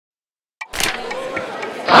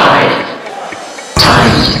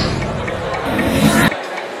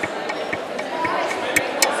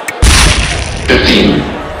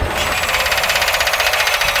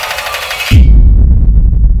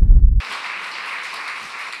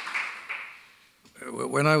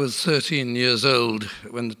when I was 13 years old,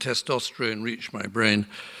 when the testosterone reached my brain,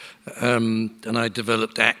 and I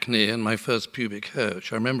developed acne and my first pubic hair,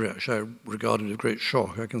 which I remember actually I regarded with great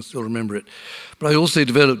shock. I can still remember it. But I also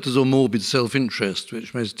developed a morbid self-interest,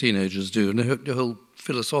 which most teenagers do, and the whole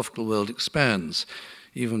philosophical world expands,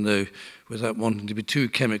 even though without wanting to be too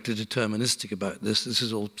chemically deterministic about this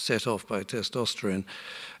is all set off by testosterone.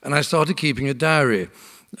 And I started keeping a diary.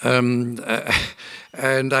 And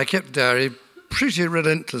I kept a diary pretty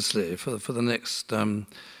relentlessly for the next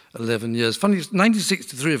 11 years. Funny,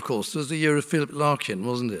 1963, of course, was the year of Philip Larkin,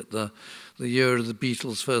 wasn't it? The year of the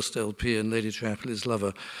Beatles' first LP and Lady Chapley's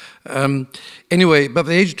Lover. Anyway, but by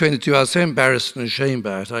the age of 22, I was so embarrassed and ashamed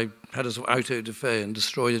by it, I had a sort of auto-da-fe and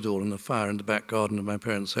destroyed it all in a fire in the back garden of my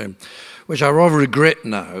parents' home, which I rather regret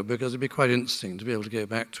now, because it'd be quite interesting to be able to go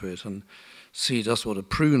back to it and see just what a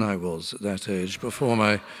prune I was at that age before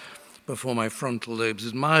my frontal lobes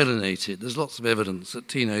is myelinated. There's lots of evidence that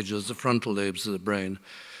teenagers, the frontal lobes of the brain,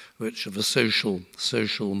 which are the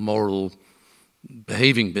social, moral,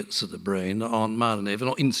 behaving bits of the brain, aren't myelinated. They're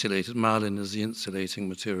not insulated. Myelin is the insulating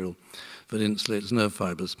material that insulates nerve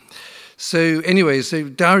fibers. So anyway,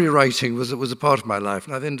 diary writing was a part of my life,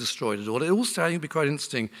 and I then destroyed it all. It also, I think, would be quite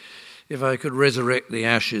interesting if I could resurrect the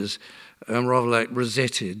ashes, rather like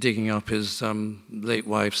Rossetti digging up his late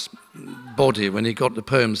wife's body when he got the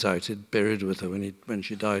poems out. He'd buried with her when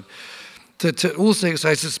she died. Also, because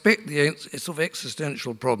I suspect the sort of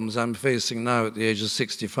existential problems I'm facing now at the age of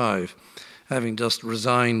 65, having just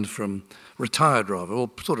retired rather, or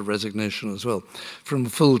sort of resignation as well, from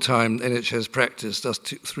full-time NHS practice just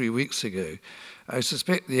 3 weeks ago. I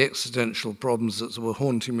suspect the existential problems that were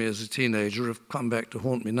haunting me as a teenager have come back to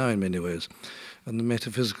haunt me now in many ways, and the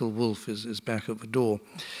metaphysical wolf is back at the door.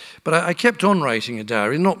 But I kept on writing a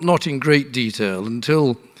diary, not in great detail,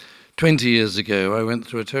 until 20 years ago, I went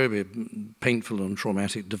through a terribly painful and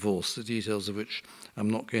traumatic divorce, the details of which I'm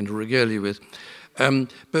not going to regale you with. But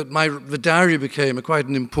the diary became quite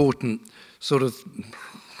an important sort of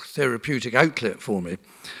therapeutic outlet for me.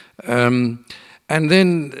 And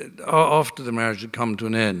then, after the marriage had come to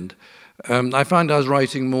an end, I found I was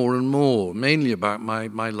writing more and more, mainly about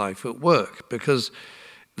my life at work, because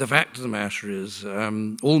the fact of the matter is,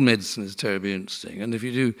 all medicine is terribly interesting, and if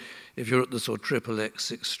you're at the sort of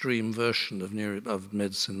XXX extreme version of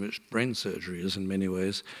medicine, which brain surgery is in many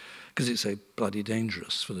ways, because it's so bloody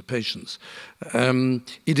dangerous for the patients,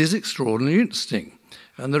 it is extraordinarily interesting.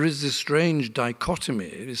 And there is this strange dichotomy,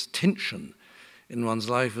 this tension in one's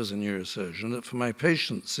life as a neurosurgeon, that for my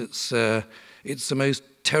patients it's the most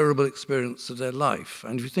terrible experience of their life.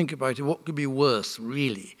 And if you think about it, what could be worse,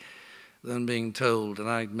 really, than being told, and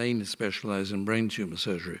I mainly specialize in brain tumor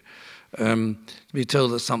surgery, to be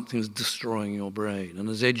told that something is destroying your brain. And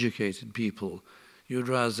as educated people, you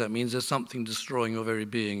realize that means there's something destroying your very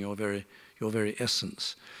being, your very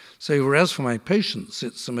essence. So whereas for my patients,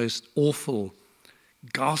 it's the most awful,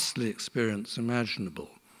 ghastly experience imaginable.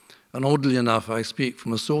 And oddly enough, I speak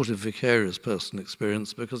from a sort of vicarious personal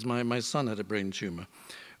experience, because my son had a brain tumor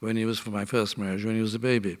when he was, for my first marriage, when he was a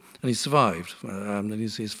baby. And he survived, and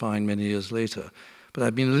he's fine many years later. But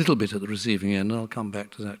I've been a little bit at the receiving end, and I'll come back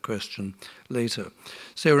to that question later.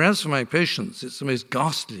 So whereas for my patients, it's the most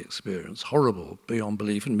ghastly experience, horrible beyond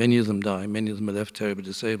belief, and many of them die, many of them are left terribly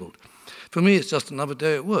disabled. For me, it's just another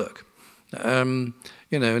day at work.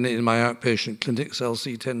 You know, in my outpatient clinics, I'll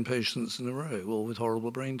see 10 patients in a row, all with horrible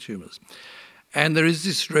brain tumors. And there is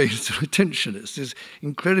this strange sort of tension. It's this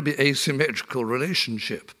incredibly asymmetrical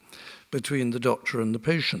relationship between the doctor and the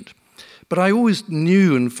patient. But I always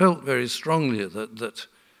knew and felt very strongly that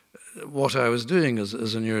what I was doing as a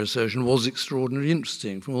neurosurgeon was extraordinarily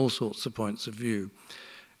interesting from all sorts of points of view.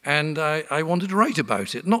 And I wanted to write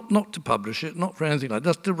about it, not to publish it, not for anything like that,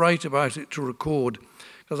 just to write about it, to record.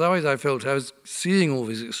 Because always I felt I was seeing all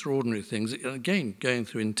these extraordinary things, again, going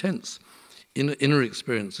through intense inner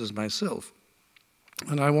experiences myself.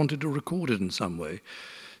 And I wanted to record it in some way.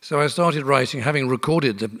 So I started writing, having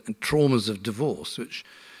recorded the traumas of divorce, which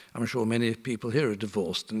I'm sure many people here are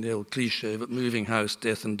divorced, and the old cliche that moving house,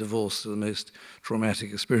 death, and divorce are the most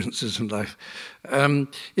traumatic experiences in life.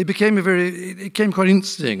 It became quite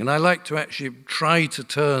interesting, and I like to actually try to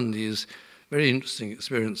turn these very interesting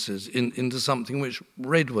experiences into something which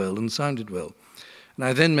read well and sounded well. And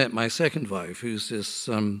I then met my second wife, who's this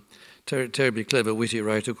terribly clever, witty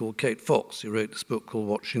writer called Kate Fox, who wrote this book called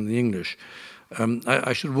Watching the English.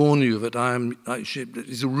 I should warn you that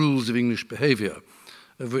these are rules of English behavior,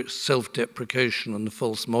 of which self-deprecation and the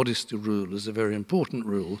false modesty rule is a very important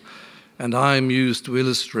rule, and I am used to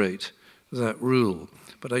illustrate that rule.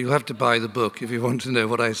 But you'll have to buy the book if you want to know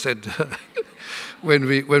what I said to her when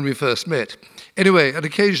we first met. Anyway, an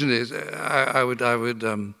occasion is I would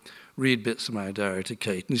read bits of my diary to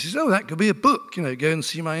Kate, and she says, "Oh, that could be a book, you know, go and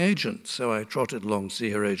see my agent." So I trotted along to see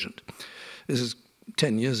her agent. This is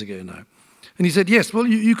 10 years ago now. And he said, "Yes, well,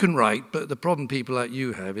 you can write, but the problem people like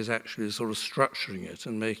you have is actually sort of structuring it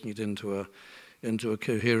and making it into a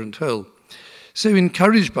coherent whole." So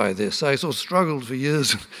encouraged by this, I sort of struggled for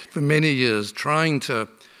years, for many years, trying to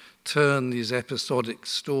turn these episodic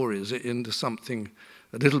stories into something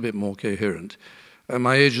a little bit more coherent. And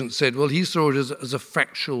my agent said, well, he saw it as a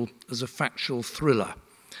factual thriller,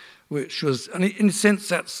 which was, and in a sense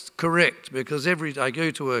that's correct, because I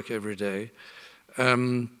go to work every day,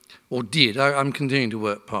 or did. I'm continuing to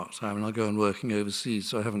work part-time, and I go on working overseas,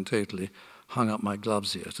 so I haven't totally hung up my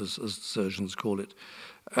gloves yet, as surgeons call it.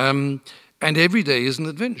 And every day is an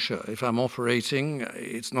adventure. If I'm operating,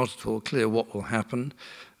 it's not at all clear what will happen.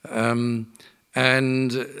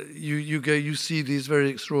 And you see these very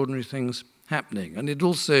extraordinary things happening. And it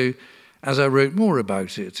also, as I wrote more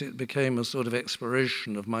about it, it became a sort of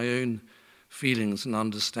exploration of my own feelings and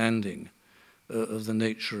understanding of the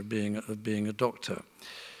nature of being a doctor.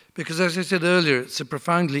 Because as I said earlier, it's a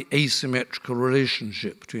profoundly asymmetrical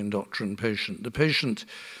relationship between doctor and patient. The patient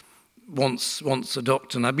wants a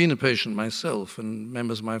doctor, and I've been a patient myself, and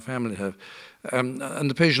members of my family have, and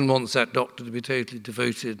the patient wants that doctor to be totally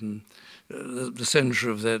devoted and the center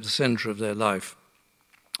of their life.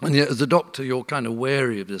 And yet, as a doctor, you're kind of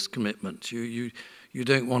wary of this commitment. You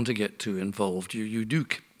don't want to get too involved.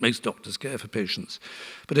 Most doctors care for patients,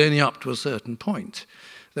 but only up to a certain point.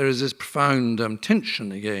 There is this profound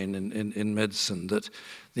tension again in medicine, that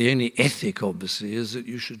the only ethic, obviously, is that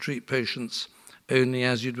you should treat patients only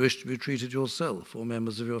as you'd wish to be treated yourself, or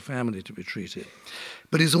members of your family to be treated.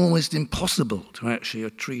 But it's almost impossible to actually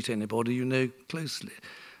treat anybody you know closely.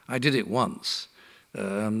 I did it once.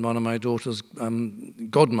 One of my daughter's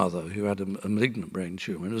godmother, who had a malignant brain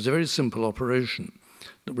tumor, it was a very simple operation,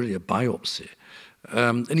 not really a biopsy.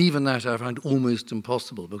 And even that I found almost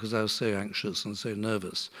impossible, because I was so anxious and so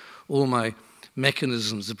nervous. All my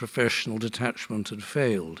mechanisms of professional detachment had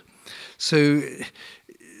failed. So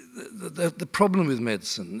the problem with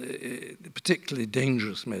medicine, particularly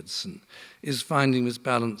dangerous medicine, is finding this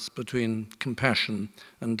balance between compassion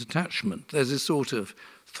and detachment. There's this sort of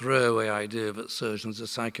throwaway idea that surgeons are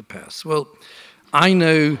psychopaths. Well, I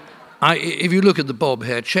know, if you look at the Bob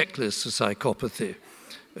Hare checklist of psychopathy,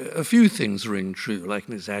 a few things ring true, like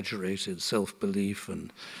an exaggerated self-belief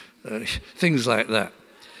and things like that.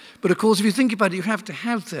 But of course, if you think about it, you have to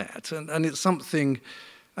have that, and it's something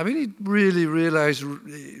I've only really realized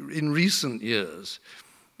in recent years,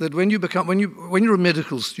 that when you're a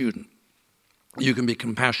medical student, you can be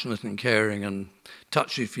compassionate and caring and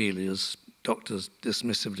touchy-feely, as doctors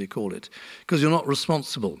dismissively call it, because you're not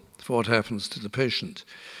responsible for what happens to the patient.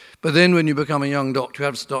 But then when you become a young doctor, you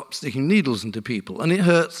have to stop sticking needles into people, and it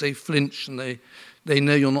hurts, they flinch, and they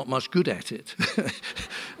know you're not much good at it.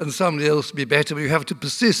 And somebody else will be better, but you have to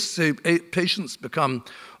persist. So patients become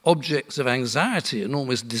objects of anxiety and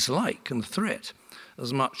almost dislike and threat,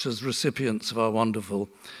 as much as recipients of our wonderful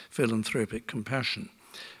philanthropic compassion.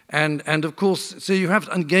 And of course, so you have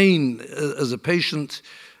to, again, as a patient,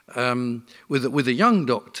 with a young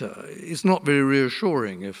doctor, it's not very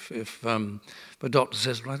reassuring if the doctor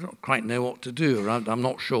says, well, I don't quite know what to do, or I'm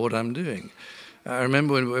not sure what I'm doing. I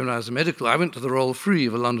remember when I was a medical, I went to the Royal Free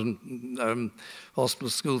of a London hospital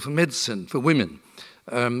school for medicine for women,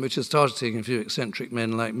 which had started taking a few eccentric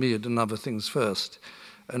men like me who'd done other things first.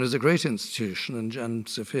 And it was a great institution, and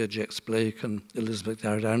Sophia Jex-Blake and Elizabeth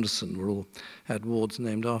Garrett Anderson all had wards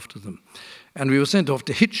named after them. And we were sent off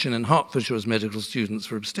to Hitchin in Hertfordshire as medical students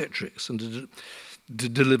for obstetrics and to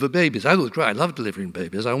deliver babies. I thought it was great. I loved delivering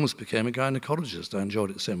babies. I almost became a gynecologist. I enjoyed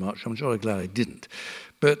it so much. I'm jolly glad I didn't.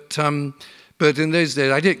 But in those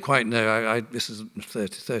days, I didn't quite know. This is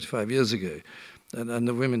 35 years ago. And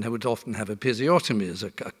the women would often have episiotomy as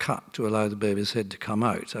a cut to allow the baby's head to come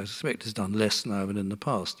out. I suspect it's done less now than in the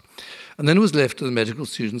past. And then it was left to the medical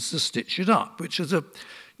students to stitch it up, which is a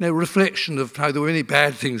reflection of how there were many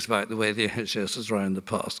bad things about the way the NHS was run in the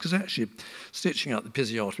past, because actually stitching up the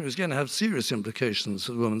episiotomy was going to have serious implications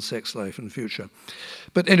for the woman's sex life in the future.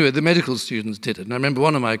 But anyway, the medical students did it. And I remember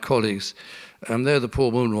one of my colleagues, there the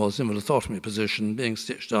poor woman was in a lithotomy position, being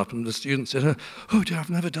stitched up, and the student said, oh dear, I've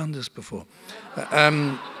never done this before.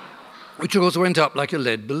 Which of course went up like a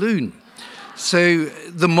lead balloon. So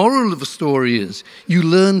the moral of the story is you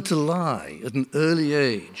learn to lie at an early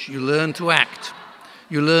age. You learn to act.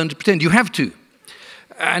 You learn to pretend. You have to.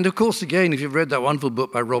 And of course, again, if you've read that wonderful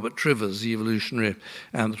book by Robert Trivers, the evolutionary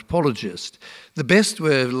anthropologist, the best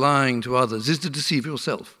way of lying to others is to deceive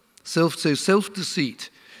yourself. So self-deceit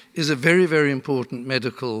is a very, very important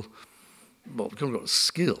medical, well, we call it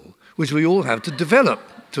skill, which we all have to develop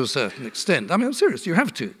to a certain extent. I mean, I'm serious, you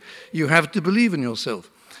have to. You have to believe in yourself.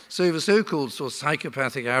 So the so-called sort of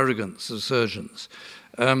psychopathic arrogance of surgeons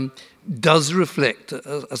does reflect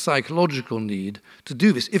a psychological need to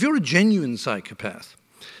do this. If you're a genuine psychopath,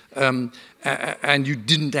 and you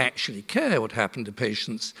didn't actually care what happened to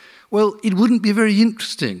patients, well, it wouldn't be very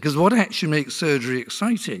interesting, because what actually makes surgery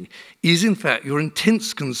exciting is, in fact, your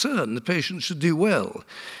intense concern the patient should do well.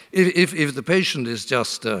 If the patient is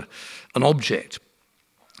just an object,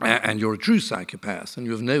 and you're a true psychopath, and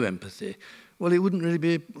you have no empathy, well, it wouldn't really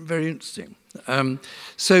be very interesting.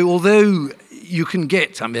 So although you can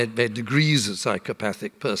get, I mean, there are degrees of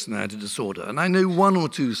psychopathic personality disorder, and I know one or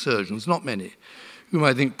two surgeons, not many, whom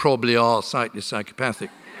I think probably are slightly psychopathic.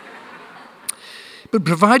 But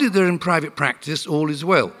provided they're in private practice, all is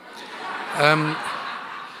well.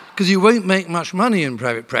 Because you won't make much money in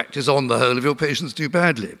private practice, on the whole, if your patients do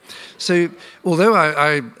badly. So although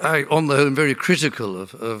I on the whole, am very critical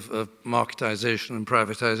of marketization and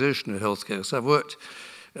privatization of healthcare, so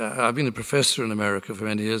I've been a professor in America for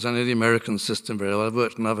many years. I know the American system very well. I've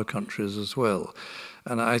worked in other countries as well.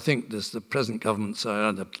 And I think there's the present government's,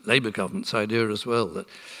 the Labour government's idea as well, that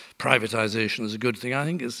privatization is a good thing. I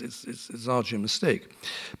think it's largely a mistake.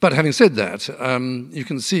 But having said that, you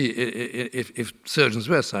can see if surgeons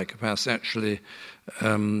were psychopaths, actually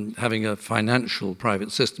having a financial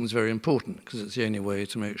private system is very important, because it's the only way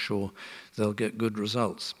to make sure they'll get good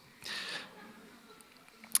results.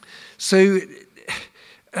 So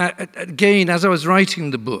again, as I was writing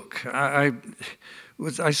the book,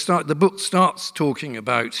 the book starts talking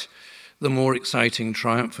about the more exciting,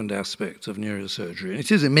 triumphant aspects of neurosurgery. And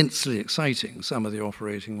it is immensely exciting, some of the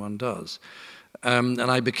operating one does. And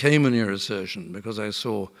I became a neurosurgeon because I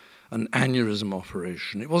saw an aneurysm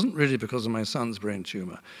operation. It wasn't really because of my son's brain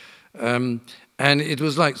tumor. And it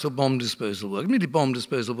was like sort of bomb disposal work. Really bomb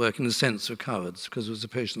disposal work in the sense of cowards, because it was a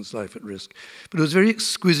patient's life at risk. But it was very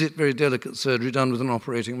exquisite, very delicate surgery done with an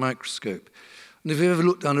operating microscope. And if you ever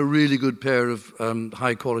looked down a really good pair of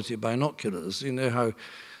high-quality binoculars, you know how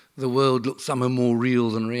the world looks somehow more real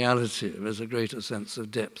than reality. There's a greater sense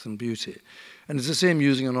of depth and beauty. And it's the same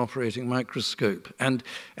using an operating microscope. And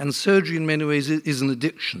surgery in many ways is an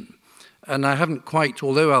addiction. And I haven't quite,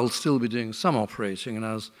 although I'll still be doing some operating, and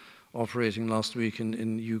I was operating last week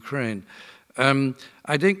in Ukraine,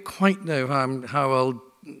 I don't quite know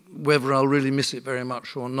whether I'll really miss it very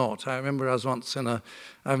much or not. I remember I was once I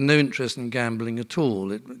have no interest in gambling at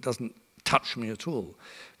all. It doesn't touch me at all.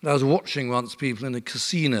 But I was watching once people in a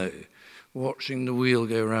casino, watching the wheel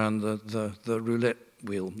go around the roulette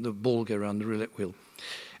wheel, the ball go around the roulette wheel.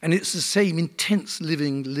 And it's the same intense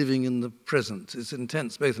living in the present. It's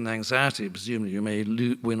intense both in anxiety, presumably you may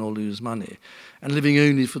win or lose money, and living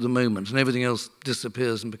only for the moment, and everything else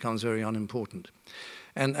disappears and becomes very unimportant.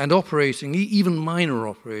 And operating, even minor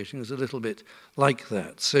operating, is a little bit like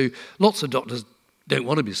that. So lots of doctors don't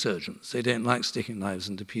want to be surgeons. They don't like sticking knives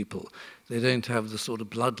into people. They don't have the sort of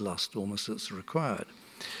bloodlust almost that's required.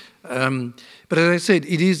 But as I said,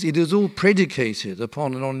 it is all predicated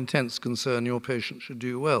upon an intense concern your patient should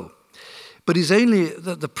do well. But it's only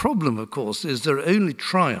that the problem, of course, is there are only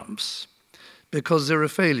triumphs because there are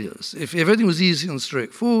failures. If everything was easy and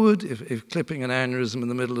straightforward, if clipping an aneurysm in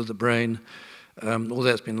the middle of the brain, although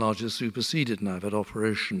that's been largely superseded now, that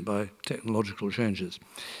operation, by technological changes.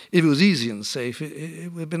 If it was easy and safe,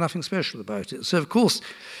 it would be nothing special about it. So, of course,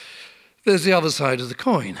 there's the other side of the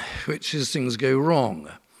coin, which is things go wrong.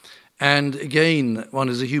 And again, one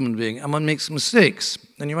is a human being, and one makes mistakes.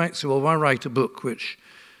 And you might say, well, why write a book which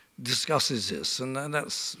discusses this? And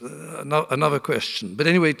that's another question. But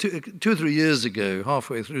anyway, two or 3 years ago,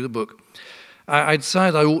 halfway through the book, I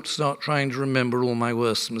decided I ought to start trying to remember all my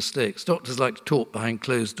worst mistakes. Doctors like to talk behind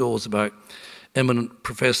closed doors about eminent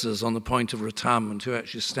professors on the point of retirement who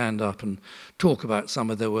actually stand up and talk about some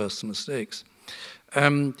of their worst mistakes.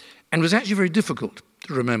 And it was actually very difficult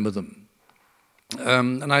to remember them.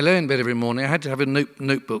 And I lay in bed every morning. I had to have a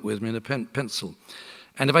notebook with me and a pencil.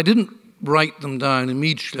 And if I didn't write them down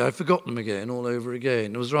immediately, I forgot them again, all over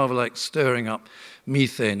again. It was rather like stirring up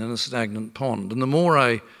methane in a stagnant pond. And the more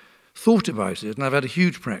I thought about it, and I've had a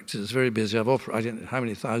huge practice, very busy. I don't know how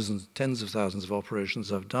many thousands, tens of thousands of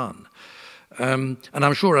operations I've done. And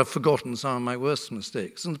I'm sure I've forgotten some of my worst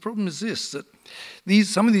mistakes. And the problem is this, that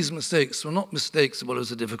some of these mistakes were not mistakes, well, it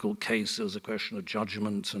was a difficult case, it was a question of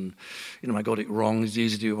judgment, and, I got it wrong, it's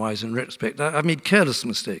easy to do wise in retrospect. I've made careless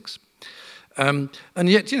mistakes. And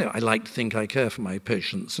yet, I like to think I care for my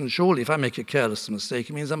patients, and surely if I make a careless mistake,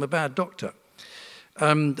 it means I'm a bad doctor.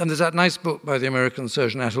 And there's that nice book by the American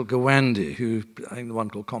surgeon Atul Gawande, who, I think the one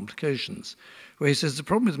called Complications, where he says the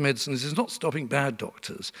problem with medicine is it's not stopping bad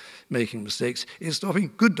doctors making mistakes, it's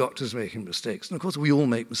stopping good doctors making mistakes. And of course, we all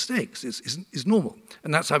make mistakes. It's normal.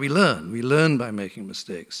 And that's how we learn. We learn by making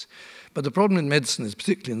mistakes. But the problem in medicine is,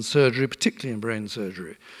 particularly in surgery, particularly in brain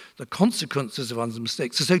surgery, the consequences of one's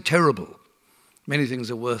mistakes are so terrible. Many things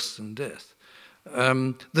are worse than death.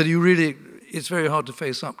 That it's very hard to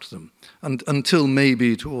face up to them until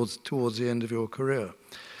maybe towards the end of your career.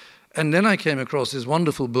 And then I came across this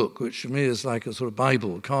wonderful book, which for me is like a sort of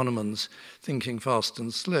Bible, Kahneman's Thinking Fast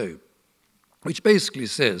and Slow, which basically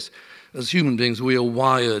says, as human beings, we are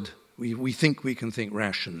wired, we think we can think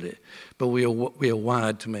rationally, but we are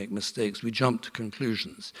wired to make mistakes. We jump to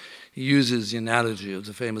conclusions. He uses the analogy of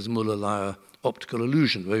the famous Muller-Lyer optical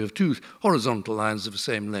illusion, where you have two horizontal lines of the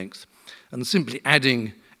same length, and simply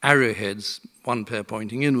adding arrowheads, one pair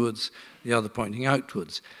pointing inwards, the other pointing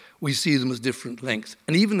outwards, we see them as different lengths.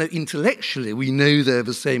 And even though intellectually we know they're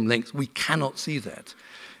the same length, we cannot see that.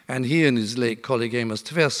 And he and his late colleague Amos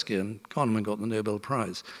Tversky, and Kahneman got the Nobel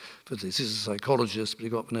Prize for this. He's a psychologist, but he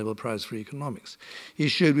got the Nobel Prize for economics. He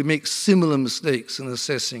showed we make similar mistakes in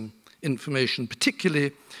assessing information,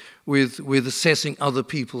 particularly with assessing other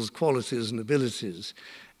people's qualities and abilities,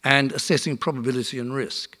 and assessing probability and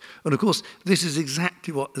risk. And of course, this is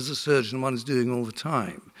exactly what, as a surgeon, one is doing all the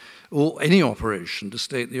time. Or any operation, to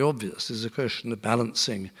state the obvious, is a question of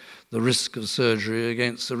balancing the risk of surgery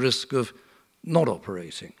against the risk of not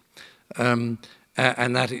operating. And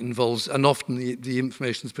that involves, and often the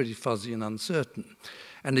information is pretty fuzzy and uncertain.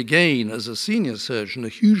 And again, as a senior surgeon, a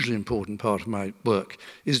hugely important part of my work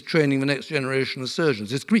is training the next generation of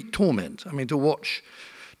surgeons. It's great torment. I mean, to watch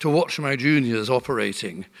my juniors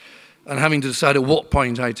operating and having to decide at what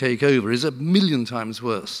point I take over is 1,000,000 times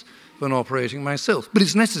worse than operating myself. But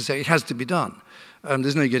it's necessary, it has to be done.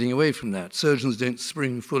 There's no getting away from that. Surgeons don't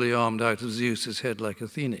spring fully armed out of Zeus's head like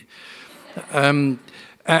Athene. And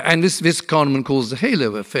this Kahneman calls the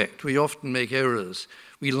halo effect. We often make errors.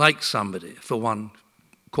 We like somebody for one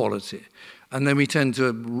quality, and then we tend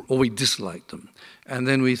to, or we dislike them. And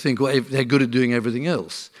then we think, well, they're good at doing everything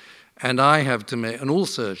else. And I have to make, and all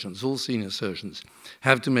surgeons, all senior surgeons,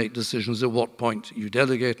 have to make decisions at what point you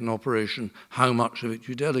delegate an operation, how much of it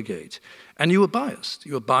you delegate. And you are biased.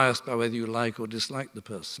 You are biased by whether you like or dislike the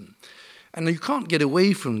person. And you can't get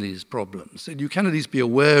away from these problems. You can at least be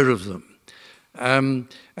aware of them. And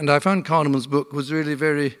I found Kahneman's book was really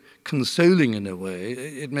very consoling in a way.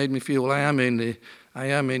 It made me feel, well, I am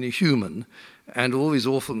only human. And all these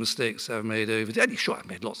awful mistakes I've made over there. Sure, I've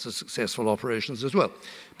made lots of successful operations as well.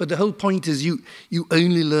 But the whole point is you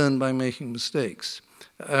only learn by making mistakes.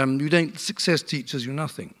 Success teaches you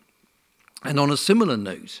nothing. And on a similar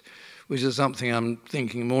note, which is something I'm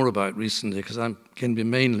thinking more about recently, because I'm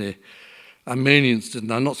mainly interested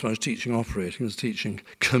in, I'm not so much teaching operating as teaching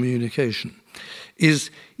communication, is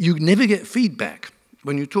you never get feedback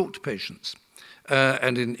when you talk to patients.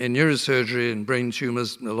 And in neurosurgery and brain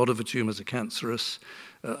tumors, a lot of the tumors are cancerous.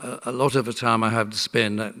 A lot of the time I have to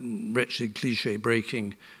spend that wretched cliche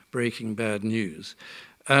breaking bad news.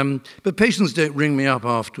 But patients don't ring me up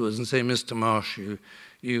afterwards and say, Mr. Marsh,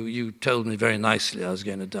 you told me very nicely I was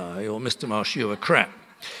going to die, or Mr. Marsh, you were crap.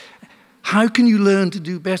 How can you learn to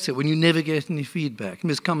do better when you never get any feedback? And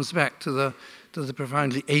this comes back to the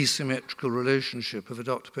profoundly asymmetrical relationship of a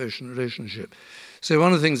doctor-patient relationship. So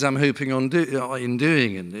one of the things I'm hoping on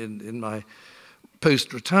doing in my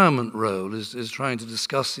post-retirement role is trying to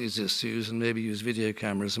discuss these issues and maybe use video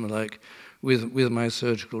cameras and the like with my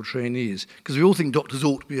surgical trainees. Because we all think doctors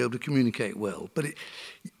ought to be able to communicate well, but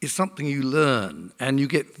it's something you learn, and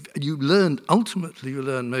ultimately you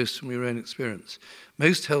learn most from your own experience.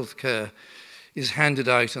 Most healthcare is handed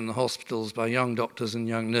out in the hospitals by young doctors and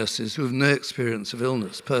young nurses who have no experience of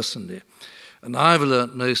illness personally. And I've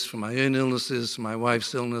learnt most from my own illnesses, from my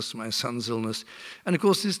wife's illness, from my son's illness. And of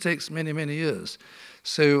course, this takes many, many years.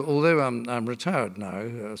 So although I'm retired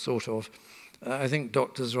now, sort of, I think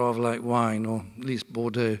doctors, rather like wine, or at least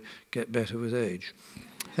Bordeaux, get better with age.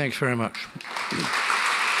 Thanks very much.